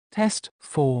Test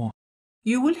 4.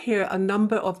 You will hear a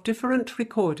number of different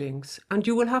recordings and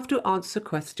you will have to answer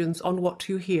questions on what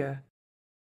you hear.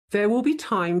 There will be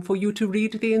time for you to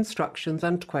read the instructions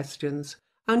and questions,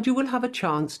 and you will have a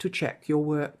chance to check your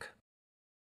work.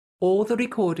 All the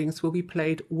recordings will be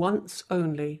played once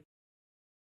only.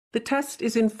 The test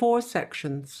is in 4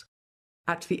 sections.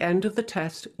 At the end of the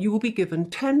test, you will be given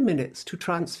 10 minutes to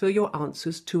transfer your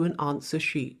answers to an answer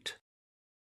sheet.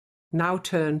 Now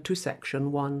turn to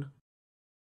Section 1.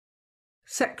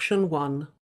 Section 1.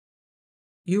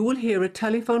 You will hear a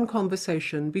telephone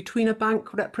conversation between a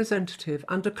bank representative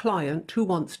and a client who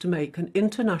wants to make an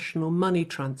international money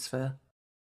transfer.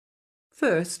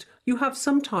 First, you have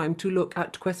some time to look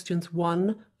at questions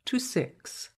 1 to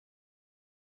 6.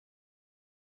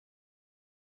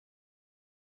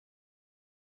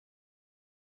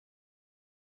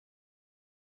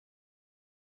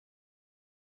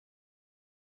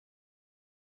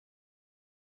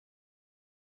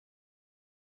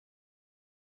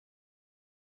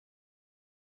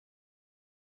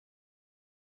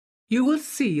 You will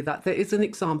see that there is an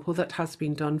example that has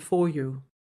been done for you.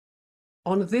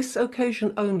 On this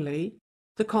occasion only,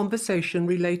 the conversation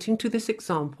relating to this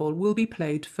example will be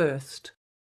played first.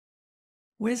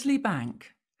 Wesley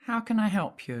Bank, how can I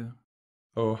help you?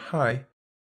 Oh, hi.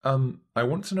 I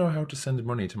want to know how to send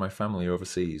money to my family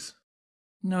overseas.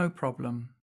 No problem.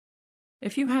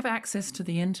 If you have access to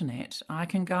the internet, I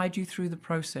can guide you through the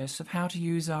process of how to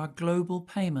use our global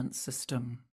payment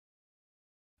system.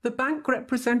 The bank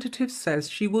representative says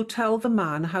she will tell the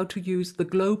man how to use the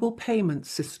global payment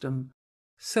system.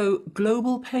 So,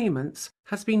 global payments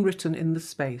has been written in the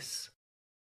space.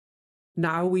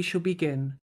 Now we shall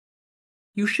begin.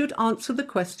 You should answer the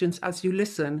questions as you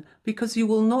listen because you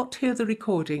will not hear the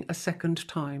recording a second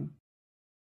time.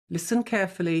 Listen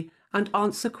carefully and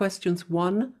answer questions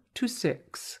 1 to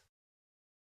 6.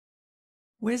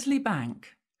 Wesley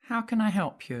Bank, how can I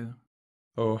help you?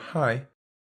 Oh, hi.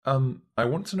 I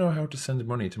want to know how to send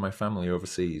money to my family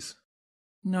overseas.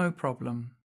 No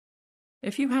problem.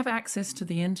 If you have access to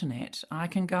the internet, I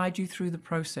can guide you through the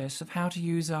process of how to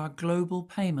use our global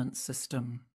payment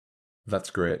system.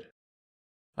 That's great.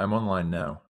 I'm online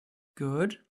now.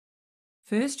 Good.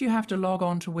 First, you have to log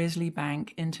on to Wesley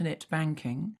Bank Internet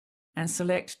Banking and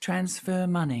select Transfer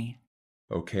Money.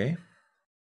 Okay.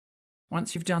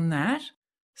 Once you've done that,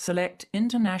 select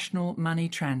International Money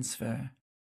Transfer.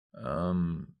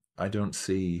 I don't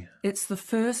see... It's the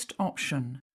first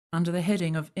option under the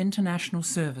heading of International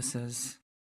Services.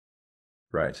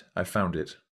 Right, I found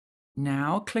it.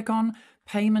 Now click on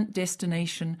Payment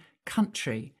Destination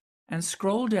Country and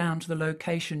scroll down to the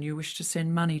location you wish to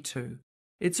send money to.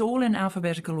 It's all in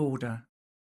alphabetical order.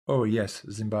 Oh, yes,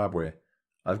 Zimbabwe.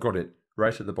 I've got it,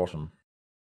 right at the bottom.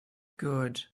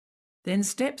 Good. Then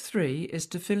step 3 is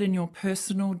to fill in your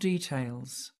personal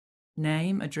details.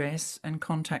 Name, address and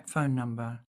contact phone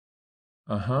number.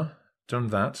 Uh-huh, done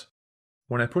that.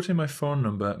 When I put in my phone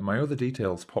number, my other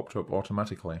details popped up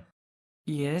automatically.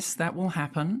 Yes, that will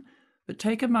happen, but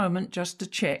take a moment just to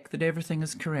check that everything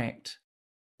is correct.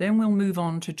 Then we'll move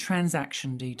on to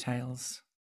transaction details.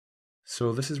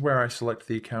 So this is where I select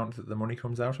the account that the money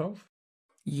comes out of?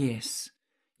 Yes,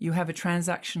 you have a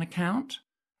transaction account,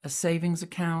 a savings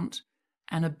account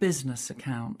and a business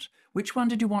account. Which one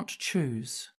did you want to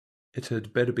choose? It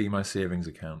had better be my savings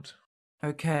account.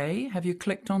 Okay, have you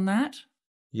clicked on that?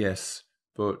 Yes,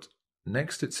 but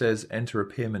next it says enter a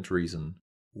payment reason.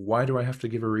 Why do I have to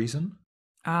give a reason?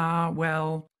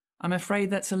 Well, I'm afraid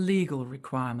that's a legal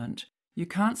requirement. You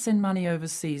can't send money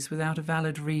overseas without a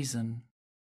valid reason.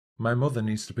 My mother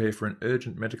needs to pay for an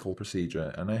urgent medical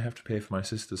procedure and I have to pay for my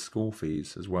sister's school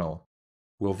fees as well.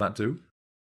 Will that do?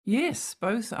 Yes,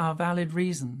 both are valid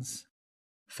reasons.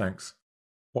 Thanks.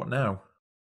 What now?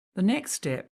 The next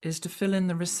step is to fill in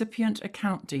the recipient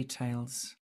account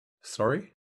details.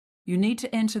 Sorry? You need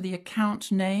to enter the account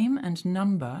name and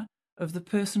number of the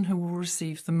person who will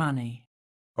receive the money.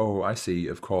 Oh, I see,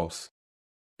 of course.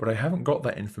 But I haven't got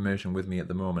that information with me at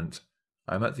the moment.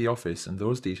 I'm at the office and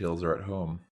those details are at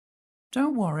home.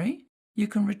 Don't worry, you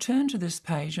can return to this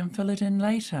page and fill it in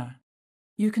later.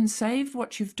 You can save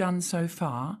what you've done so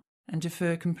far and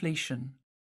defer completion.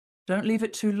 Don't leave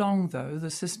it too long though,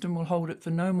 the system will hold it for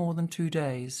no more than 2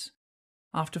 days.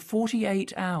 After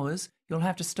 48 hours, you'll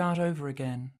have to start over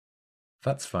again.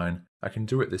 That's fine, I can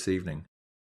do it this evening.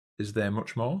 Is there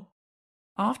much more?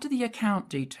 After the account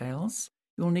details,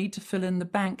 you'll need to fill in the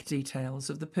bank details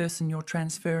of the person you're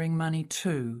transferring money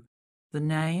to, the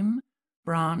name,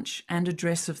 branch and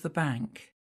address of the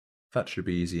bank. That should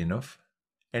be easy enough.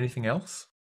 Anything else?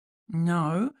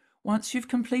 No, once you've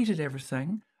completed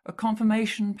everything, a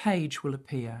confirmation page will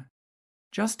appear.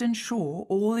 Just ensure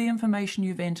all the information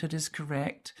you've entered is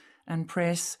correct and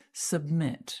press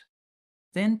Submit.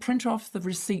 Then print off the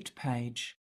receipt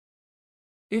page.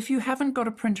 If you haven't got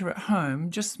a printer at home,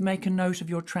 just make a note of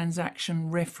your transaction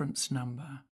reference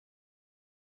number.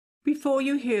 Before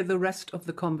you hear the rest of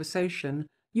the conversation,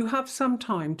 you have some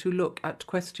time to look at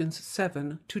questions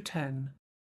 7 to 10.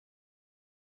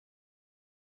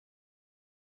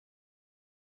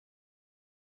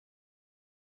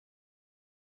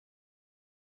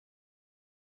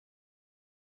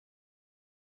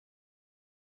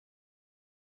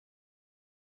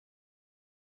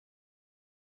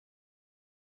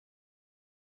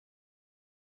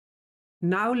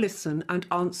 Now listen and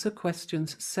answer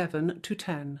questions 7 to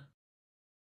 10.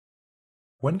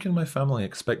 When can my family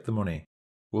expect the money?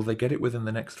 Will they get it within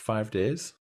the next 5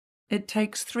 days? It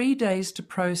takes 3 days to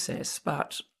process,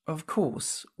 but, of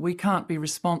course, we can't be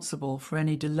responsible for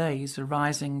any delays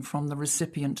arising from the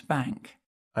recipient bank.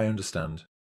 I understand.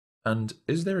 And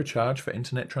is there a charge for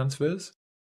internet transfers?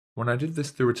 When I did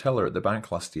this through a teller at the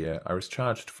bank last year, I was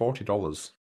charged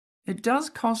 $40. It does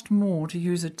cost more to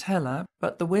use a teller,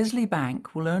 but the Wesley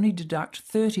Bank will only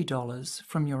deduct $30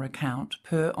 from your account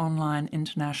per online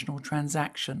international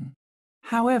transaction.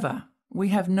 However, we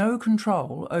have no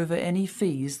control over any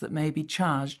fees that may be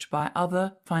charged by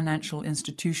other financial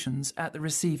institutions at the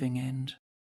receiving end.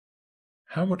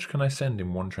 How much can I send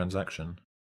in one transaction?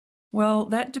 Well,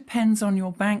 that depends on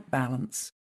your bank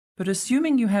balance, but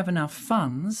assuming you have enough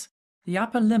funds, the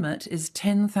upper limit is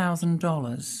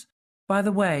 $10,000. By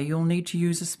the way, you'll need to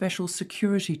use a special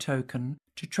security token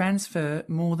to transfer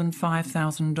more than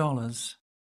 $5,000.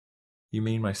 You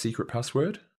mean my secret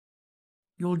password?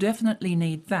 You'll definitely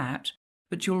need that,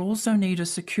 but you'll also need a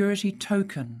security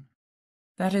token.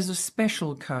 That is a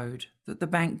special code that the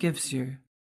bank gives you.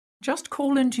 Just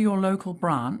call into your local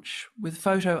branch with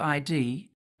photo ID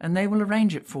and they will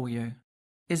arrange it for you.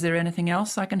 Is there anything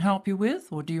else I can help you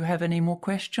with, or do you have any more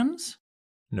questions?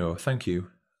 No, thank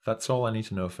you. That's all I need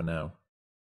to know for now.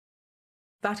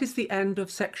 That is the end of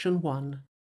section 1.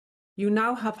 You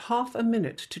now have half a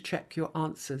minute to check your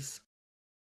answers.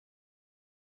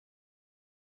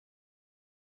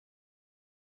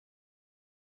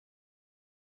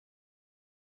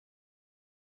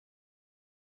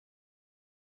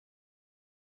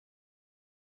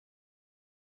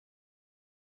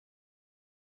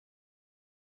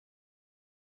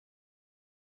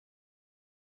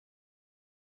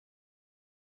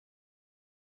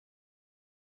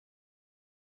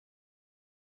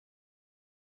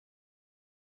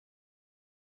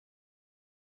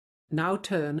 Now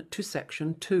turn to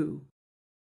section 2.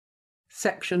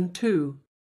 Section 2.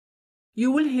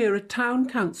 You will hear a town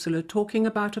councillor talking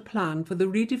about a plan for the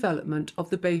redevelopment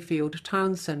of the Bayfield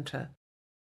Town Centre.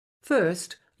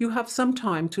 First, you have some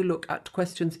time to look at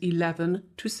questions 11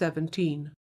 to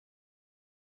 17.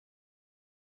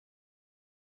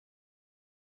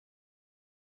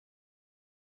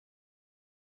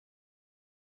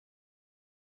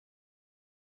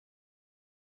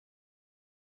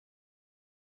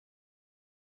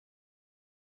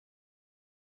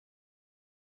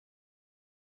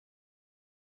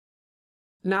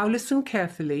 Now listen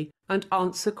carefully and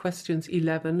answer questions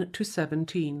 11 to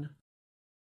 17.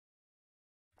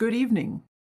 Good evening.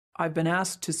 I've been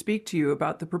asked to speak to you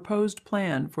about the proposed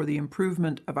plan for the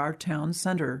improvement of our town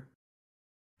center.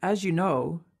 As you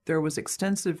know, there was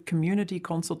extensive community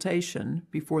consultation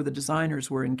before the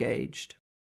designers were engaged.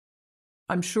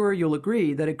 I'm sure you'll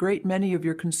agree that a great many of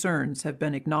your concerns have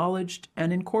been acknowledged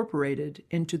and incorporated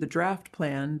into the draft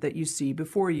plan that you see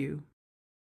before you.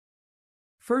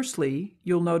 Firstly,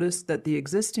 you'll notice that the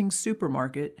existing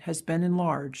supermarket has been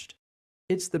enlarged.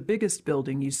 It's the biggest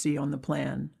building you see on the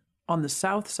plan, on the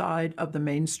south side of the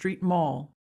Main Street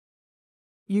Mall.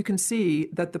 You can see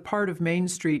that the part of Main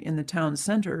Street in the town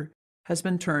center has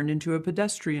been turned into a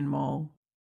pedestrian mall.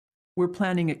 We're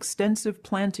planning extensive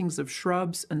plantings of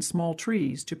shrubs and small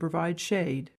trees to provide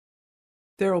shade.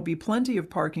 There will be plenty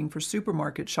of parking for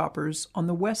supermarket shoppers on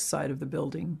the west side of the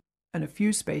building, and a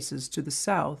few spaces to the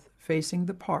south facing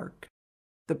the park.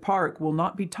 The park will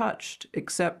not be touched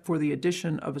except for the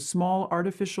addition of a small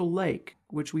artificial lake,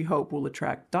 which we hope will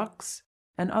attract ducks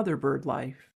and other bird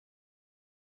life.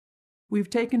 We've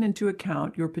taken into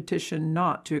account your petition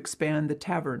not to expand the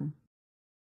tavern.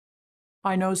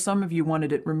 I know some of you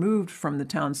wanted it removed from the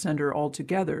town center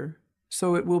altogether,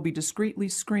 so it will be discreetly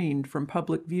screened from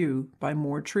public view by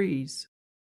more trees.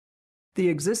 The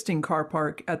existing car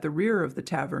park at the rear of the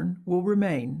tavern will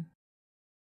remain.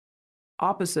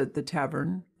 Opposite the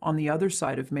tavern, on the other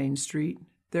side of Main Street,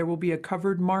 there will be a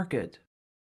covered market.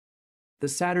 The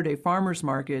Saturday farmers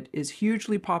market is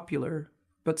hugely popular,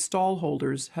 but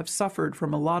stallholders have suffered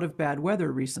from a lot of bad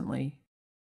weather recently.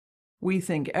 We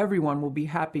think everyone will be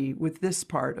happy with this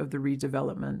part of the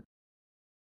redevelopment.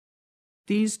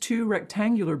 These two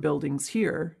rectangular buildings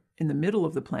here, in the middle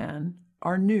of the plan,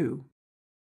 are new.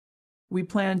 We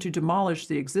plan to demolish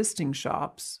the existing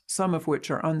shops, some of which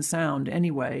are unsound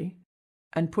anyway,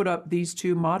 and put up these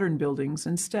two modern buildings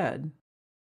instead.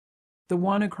 The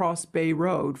one across Bay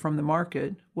Road from the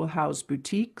market will house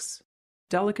boutiques,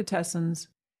 delicatessens,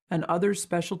 and other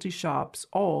specialty shops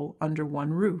all under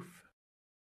one roof.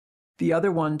 The other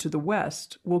one to the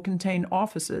west will contain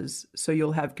offices, so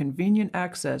you'll have convenient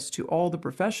access to all the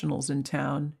professionals in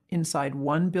town inside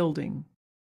one building.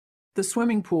 The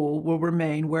swimming pool will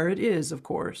remain where it is, of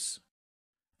course.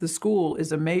 The school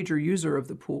is a major user of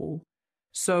the pool,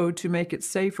 so to make it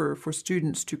safer for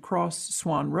students to cross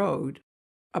Swan Road,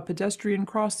 a pedestrian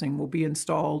crossing will be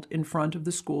installed in front of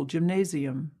the school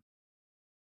gymnasium.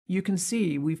 You can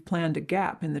see we've planned a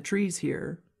gap in the trees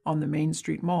here on the Main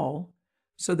Street Mall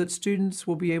so that students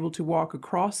will be able to walk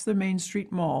across the Main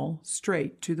Street Mall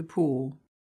straight to the pool.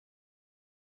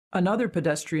 Another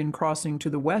pedestrian crossing to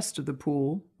the west of the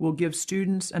pool will give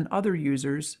students and other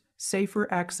users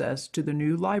safer access to the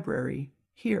new library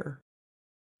here.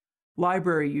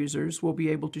 Library users will be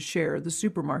able to share the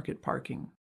supermarket parking.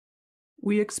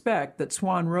 We expect that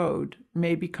Swan Road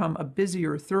may become a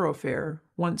busier thoroughfare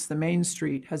once the main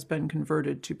street has been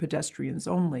converted to pedestrians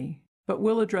only, but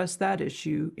we'll address that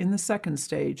issue in the second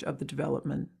stage of the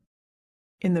development.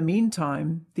 In the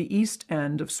meantime, the east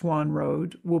end of Swan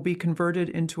Road will be converted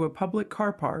into a public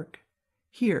car park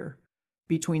here,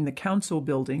 between the council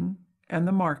building and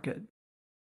the market.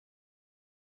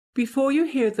 Before you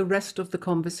hear the rest of the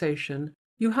conversation,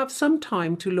 you have some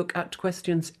time to look at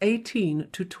questions 18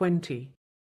 to 20.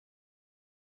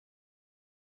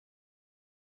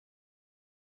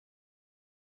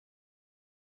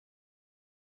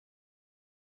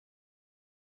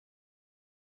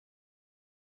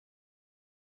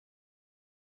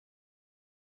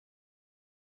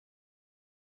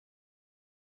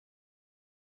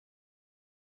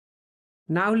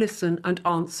 Now listen and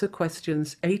answer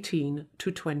questions 18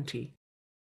 to 20.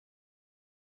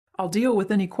 I'll deal with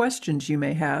any questions you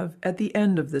may have at the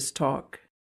end of this talk.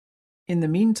 In the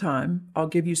meantime, I'll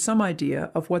give you some idea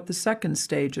of what the second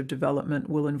stage of development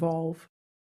will involve.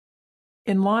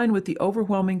 In line with the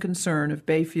overwhelming concern of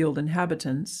Bayfield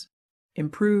inhabitants,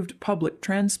 improved public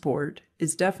transport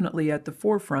is definitely at the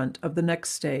forefront of the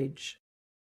next stage.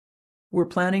 We're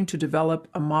planning to develop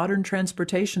a modern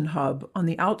transportation hub on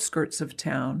the outskirts of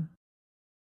town.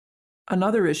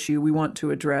 Another issue we want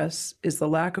to address is the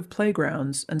lack of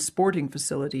playgrounds and sporting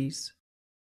facilities.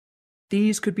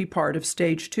 These could be part of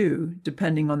Stage 2,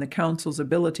 depending on the Council's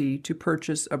ability to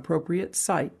purchase appropriate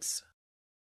sites.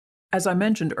 As I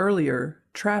mentioned earlier,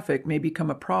 traffic may become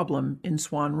a problem in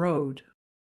Swan Road.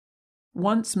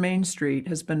 Once Main Street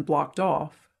has been blocked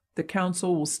off, the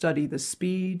Council will study the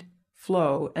speed,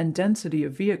 flow, and density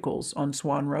of vehicles on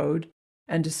Swan Road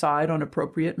and decide on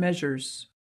appropriate measures.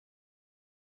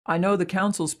 I know the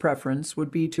Council's preference would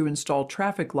be to install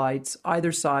traffic lights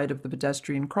either side of the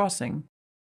pedestrian crossing,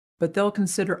 but they'll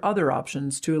consider other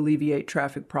options to alleviate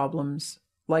traffic problems,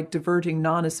 like diverting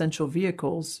non-essential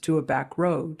vehicles to a back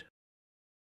road.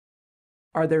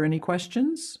 Are there any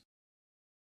questions?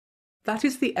 That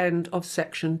is the end of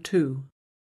section 2.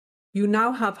 You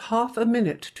now have half a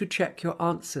minute to check your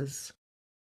answers.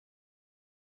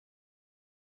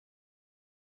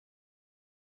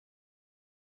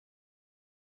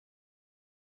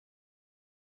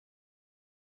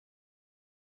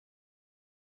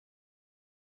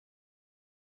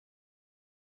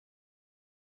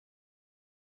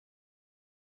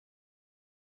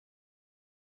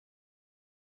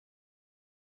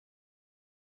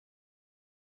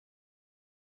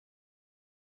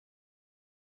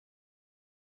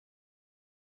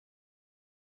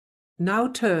 Now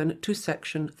turn to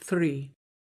section 3.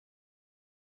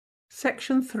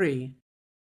 Section 3.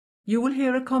 You will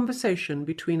hear a conversation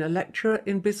between a lecturer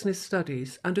in business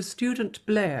studies and a student,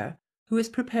 Blair, who is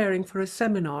preparing for a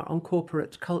seminar on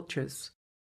corporate cultures.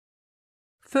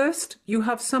 First, you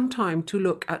have some time to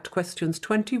look at questions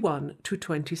 21 to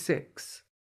 26.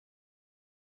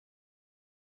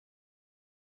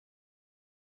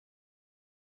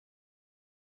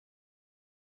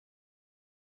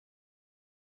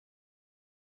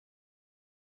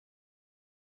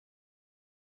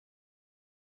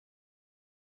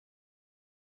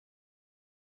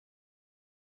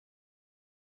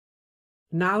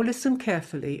 Now listen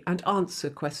carefully and answer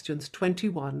questions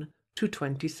 21 to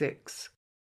 26.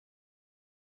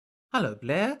 Hello,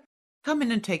 Blair. Come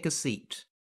in and take a seat.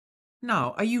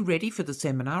 Now, are you ready for the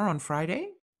seminar on Friday?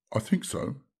 I think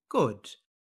so. Good.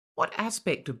 What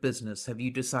aspect of business have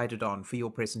you decided on for your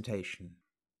presentation?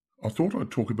 I thought I'd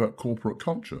talk about corporate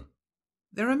culture.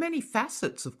 There are many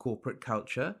facets of corporate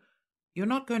culture. You're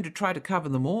not going to try to cover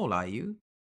them all, are you?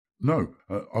 No,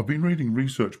 I've been reading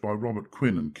research by Robert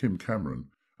Quinn and Kim Cameron,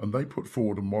 and they put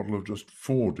forward a model of just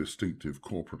 4 distinctive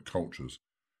corporate cultures.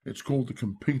 It's called the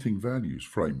Competing Values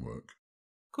Framework.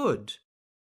 Good.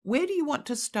 Where do you want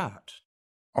to start?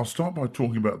 I'll start by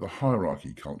talking about the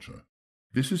hierarchy culture.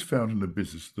 This is found in a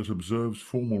business that observes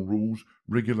formal rules,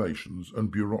 regulations,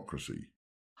 and bureaucracy.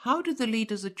 How do the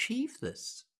leaders achieve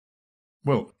this?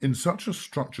 Well, in such a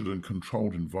structured and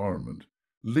controlled environment,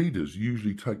 leaders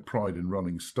usually take pride in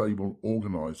running stable,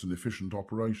 organised and efficient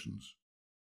operations.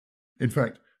 In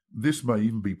fact, this may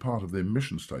even be part of their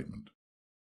mission statement.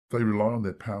 They rely on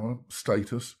their power,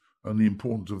 status and the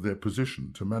importance of their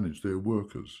position to manage their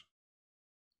workers.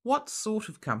 What sort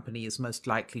of company is most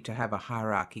likely to have a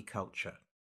hierarchy culture?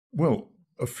 Well,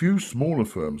 a few smaller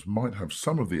firms might have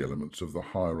some of the elements of the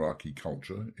hierarchy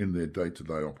culture in their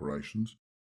day-to-day operations,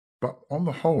 but on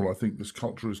the whole I think this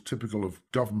culture is typical of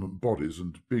government bodies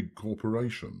and big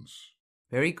corporations.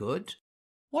 Very good.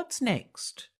 What's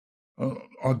next?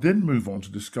 I'd then move on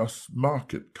to discuss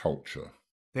market culture.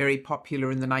 Very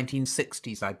popular in the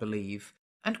 1960s, I believe,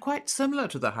 and quite similar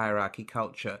to the hierarchy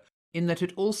culture in that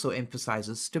it also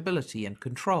emphasizes stability and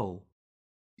control.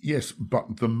 Yes,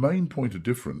 but the main point of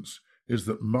difference is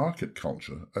that market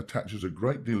culture attaches a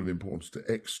great deal of importance to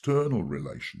external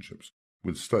relationships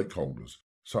with stakeholders,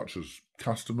 such as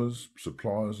customers,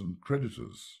 suppliers and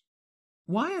creditors.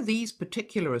 Why are these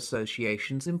particular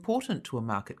associations important to a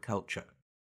market culture?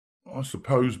 I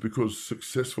suppose because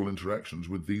successful interactions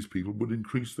with these people would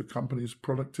increase the company's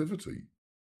productivity.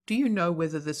 Do you know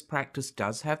whether this practice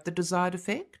does have the desired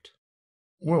effect?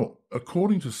 Well,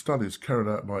 according to studies carried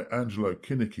out by Angelo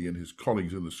Kinnicky and his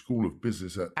colleagues in the School of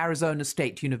Business at Arizona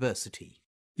State University.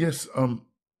 Yes,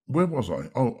 where was I?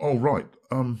 Oh, right.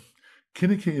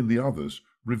 Kinnicky and the others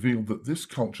revealed that this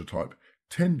culture type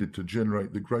tended to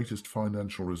generate the greatest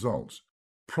financial results,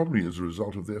 probably as a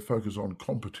result of their focus on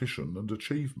competition and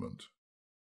achievement.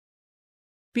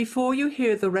 Before you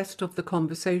hear the rest of the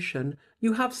conversation,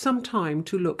 you have some time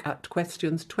to look at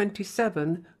questions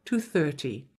 27 to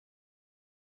 30.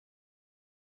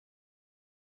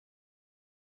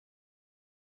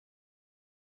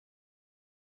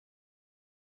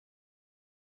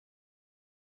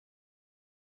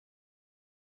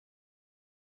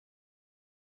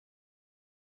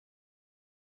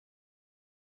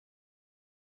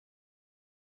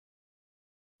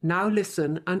 Now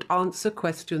listen and answer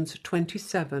questions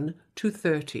 27 to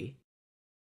 30.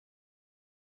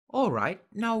 All right,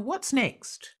 now what's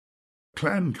next?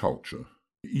 Clan culture.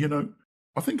 You know,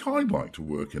 I think I'd like to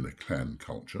work in a clan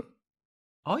culture.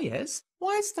 Oh yes,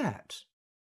 why's that?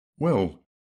 Well,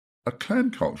 a clan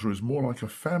culture is more like a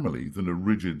family than a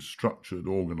rigid, structured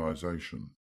organisation.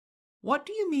 What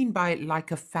do you mean by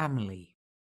like a family?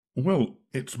 Well,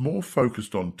 it's more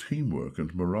focused on teamwork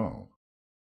and morale.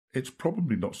 It's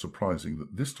probably not surprising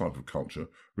that this type of culture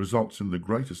results in the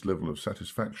greatest level of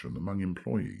satisfaction among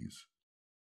employees.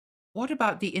 What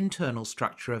about the internal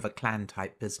structure of a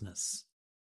clan-type business?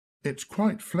 It's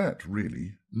quite flat,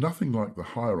 really, nothing like the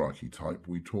hierarchy type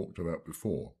we talked about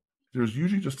before. There is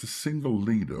usually just a single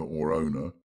leader or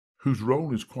owner whose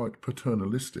role is quite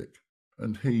paternalistic,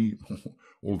 and he,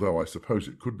 although I suppose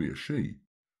it could be a she,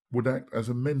 would act as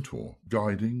a mentor,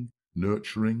 guiding,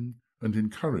 nurturing, and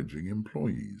encouraging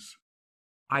employees.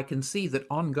 I can see that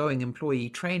ongoing employee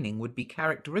training would be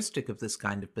characteristic of this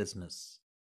kind of business.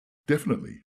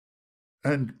 Definitely.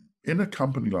 And in a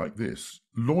company like this,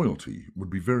 loyalty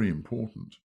would be very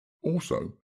important.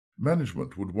 Also,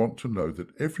 management would want to know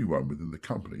that everyone within the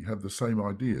company had the same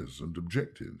ideas and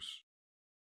objectives.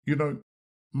 You know,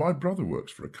 my brother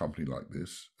works for a company like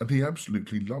this, and he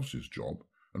absolutely loves his job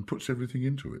and puts everything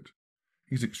into it.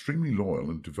 He's extremely loyal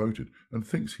and devoted and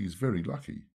thinks he's very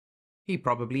lucky. He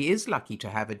probably is lucky to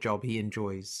have a job he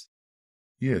enjoys.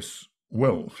 Yes,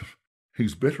 well,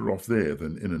 he's better off there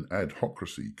than in an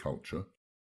adhocracy culture.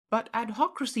 But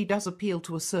adhocracy does appeal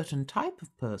to a certain type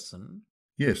of person.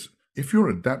 Yes, if you're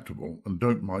adaptable and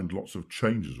don't mind lots of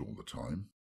changes all the time.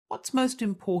 What's most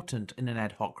important in an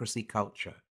adhocracy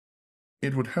culture?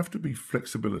 It would have to be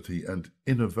flexibility and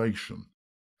innovation,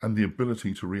 and the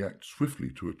ability to react swiftly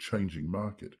to a changing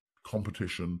market,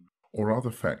 competition, or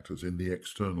other factors in the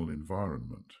external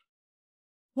environment.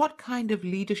 What kind of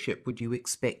leadership would you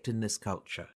expect in this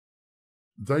culture?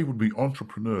 They would be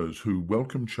entrepreneurs who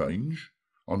welcome change,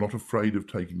 are not afraid of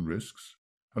taking risks,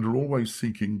 and are always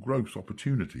seeking growth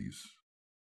opportunities.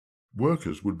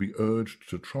 Workers would be urged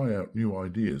to try out new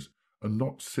ideas and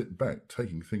not sit back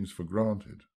taking things for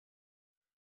granted.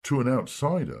 To an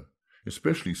outsider,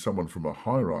 especially someone from a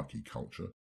hierarchy culture,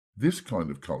 this kind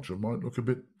of culture might look a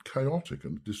bit chaotic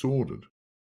and disordered,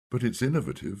 but it's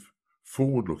innovative,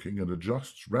 forward-looking, and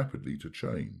adjusts rapidly to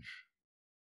change.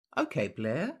 OK,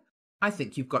 Blair. I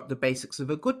think you've got the basics of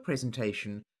a good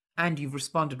presentation, and you've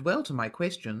responded well to my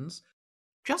questions.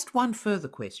 Just one further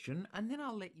question, and then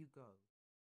I'll let you go.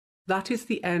 That is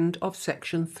the end of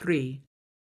section 3.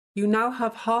 You now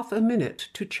have half a minute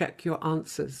to check your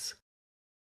answers.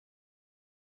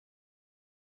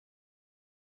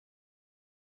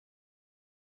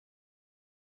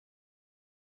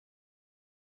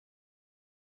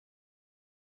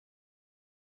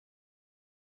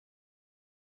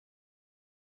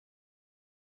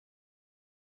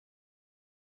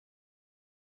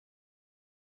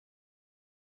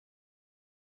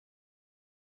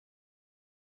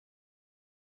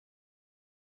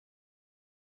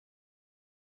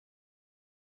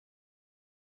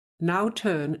 Now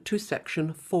turn to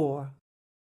section 4.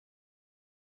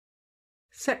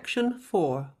 Section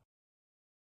 4.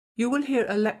 You will hear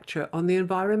a lecture on the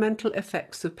environmental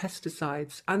effects of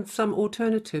pesticides and some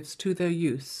alternatives to their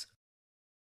use.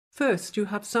 First, you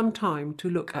have some time to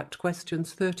look at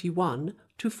questions 31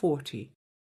 to 40.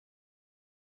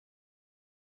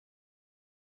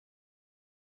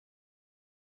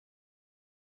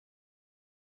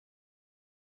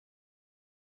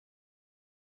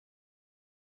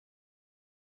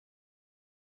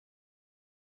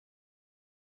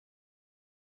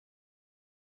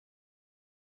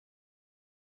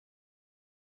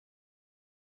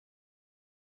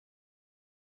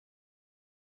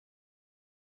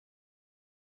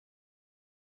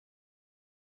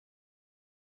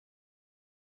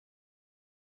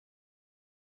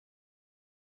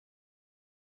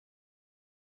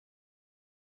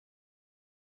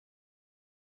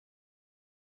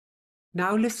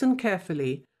 Now listen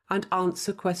carefully and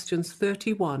answer questions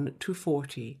 31 to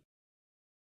 40.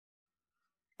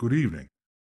 Good evening.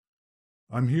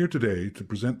 I'm here today to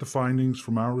present the findings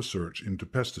from our research into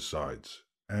pesticides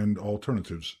and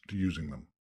alternatives to using them.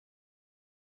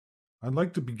 I'd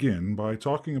like to begin by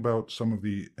talking about some of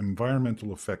the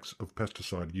environmental effects of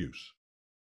pesticide use.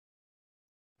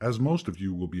 As most of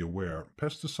you will be aware,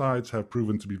 pesticides have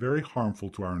proven to be very harmful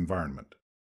to our environment.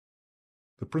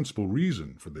 The principal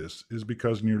reason for this is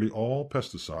because nearly all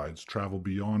pesticides travel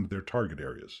beyond their target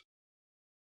areas.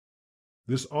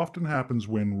 This often happens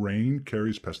when rain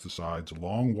carries pesticides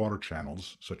along water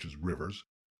channels, such as rivers,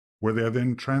 where they are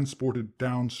then transported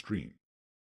downstream.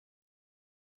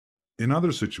 In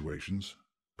other situations,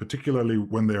 particularly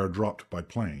when they are dropped by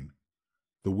plane,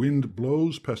 the wind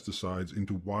blows pesticides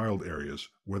into wild areas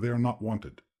where they are not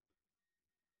wanted.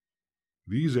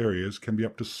 These areas can be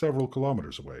up to several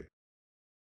kilometers away.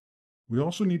 We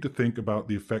also need to think about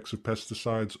the effects of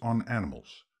pesticides on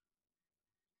animals.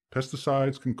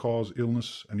 Pesticides can cause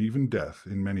illness and even death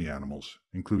in many animals,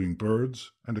 including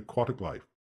birds and aquatic life.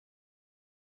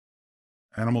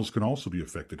 Animals can also be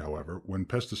affected, however, when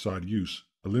pesticide use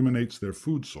eliminates their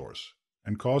food source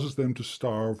and causes them to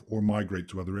starve or migrate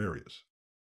to other areas.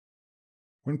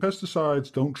 When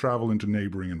pesticides don't travel into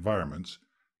neighboring environments,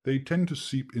 they tend to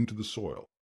seep into the soil.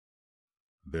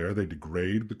 There they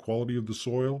degrade the quality of the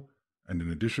soil, and in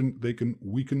addition, they can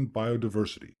weaken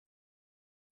biodiversity.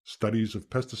 Studies of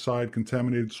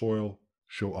pesticide-contaminated soil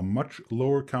show a much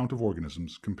lower count of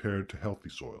organisms compared to healthy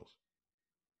soils.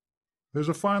 There's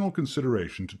a final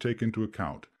consideration to take into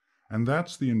account, and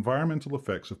that's the environmental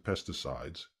effects of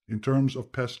pesticides in terms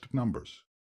of pest numbers.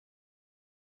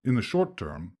 In the short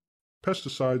term,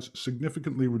 pesticides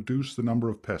significantly reduce the number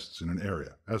of pests in an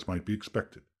area, as might be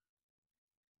expected.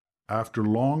 After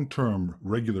long-term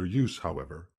regular use,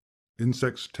 however,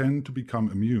 insects tend to become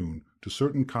immune to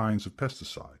certain kinds of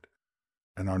pesticide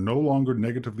and are no longer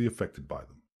negatively affected by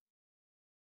them.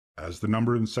 As the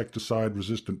number of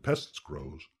insecticide-resistant pests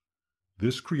grows,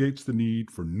 this creates the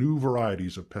need for new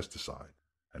varieties of pesticide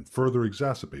and further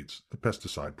exacerbates the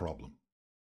pesticide problem.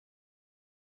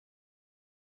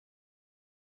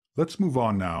 Let's move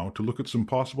on now to look at some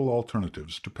possible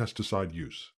alternatives to pesticide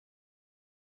use.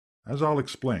 As I'll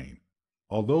explain,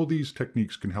 although these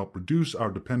techniques can help reduce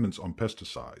our dependence on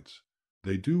pesticides,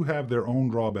 they do have their own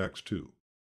drawbacks too.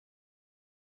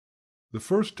 The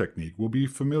first technique will be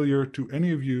familiar to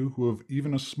any of you who have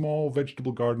even a small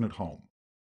vegetable garden at home.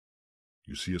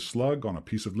 You see a slug on a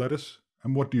piece of lettuce,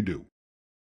 and what do?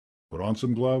 Put on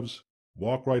some gloves,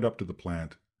 walk right up to the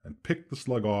plant, and pick the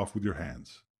slug off with your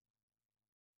hands.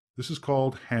 This is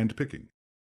called hand picking.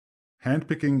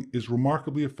 Handpicking is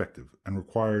remarkably effective and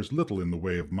requires little in the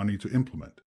way of money to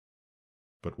implement.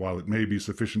 But while it may be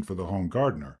sufficient for the home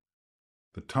gardener,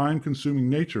 the time-consuming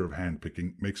nature of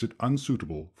handpicking makes it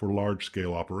unsuitable for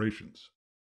large-scale operations.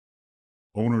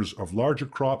 Owners of larger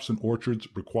crops and orchards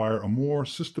require a more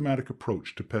systematic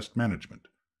approach to pest management,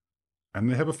 and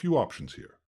they have a few options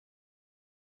here.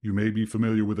 You may be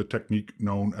familiar with a technique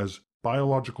known as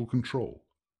biological control.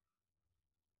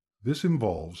 This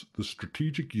involves the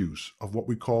strategic use of what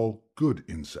we call good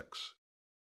insects,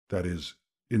 that is,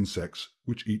 insects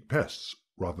which eat pests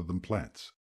rather than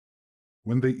plants.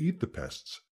 When they eat the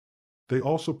pests, they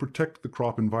also protect the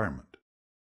crop environment.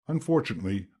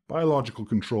 Unfortunately, biological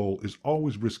control is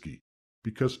always risky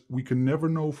because we can never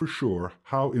know for sure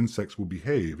how insects will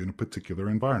behave in a particular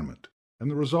environment, and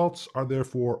the results are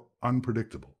therefore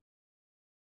unpredictable.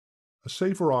 A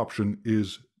safer option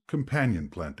is companion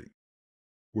planting,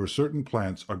 where certain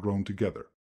plants are grown together.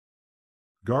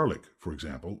 Garlic, for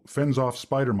example, fends off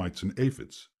spider mites and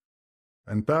aphids,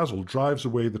 and basil drives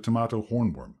away the tomato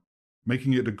hornworm,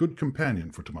 making it a good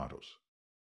companion for tomatoes.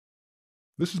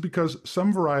 This is because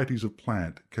some varieties of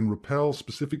plant can repel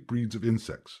specific breeds of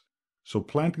insects, so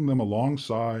planting them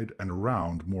alongside and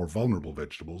around more vulnerable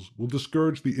vegetables will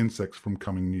discourage the insects from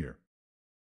coming near.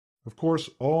 Of course,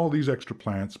 all these extra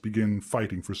plants begin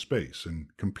fighting for space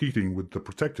and competing with the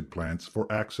protected plants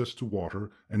for access to water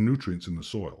and nutrients in the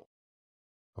soil.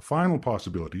 A final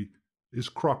possibility is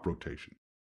crop rotation.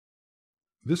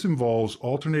 This involves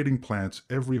alternating plants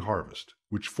every harvest,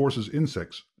 which forces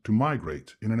insects to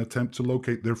migrate in an attempt to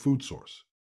locate their food source.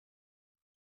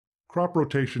 Crop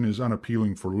rotation is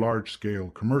unappealing for large-scale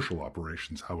commercial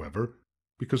operations, however,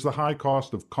 because the high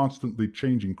cost of constantly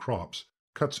changing crops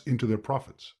cuts into their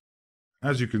profits.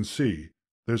 As you can see,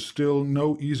 there's still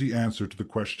no easy answer to the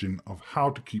question of how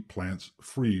to keep plants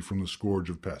free from the scourge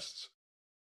of pests.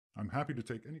 I'm happy to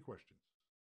take any questions.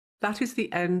 That is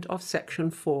the end of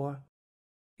section 4.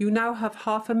 You now have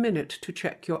half a minute to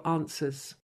check your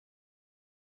answers.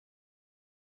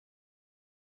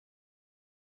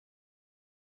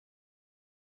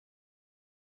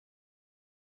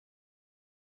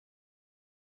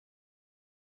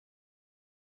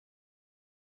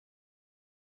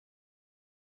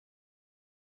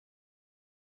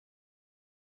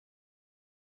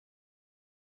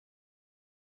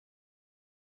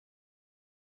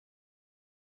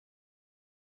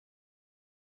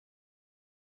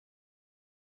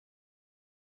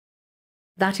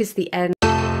 That is the end.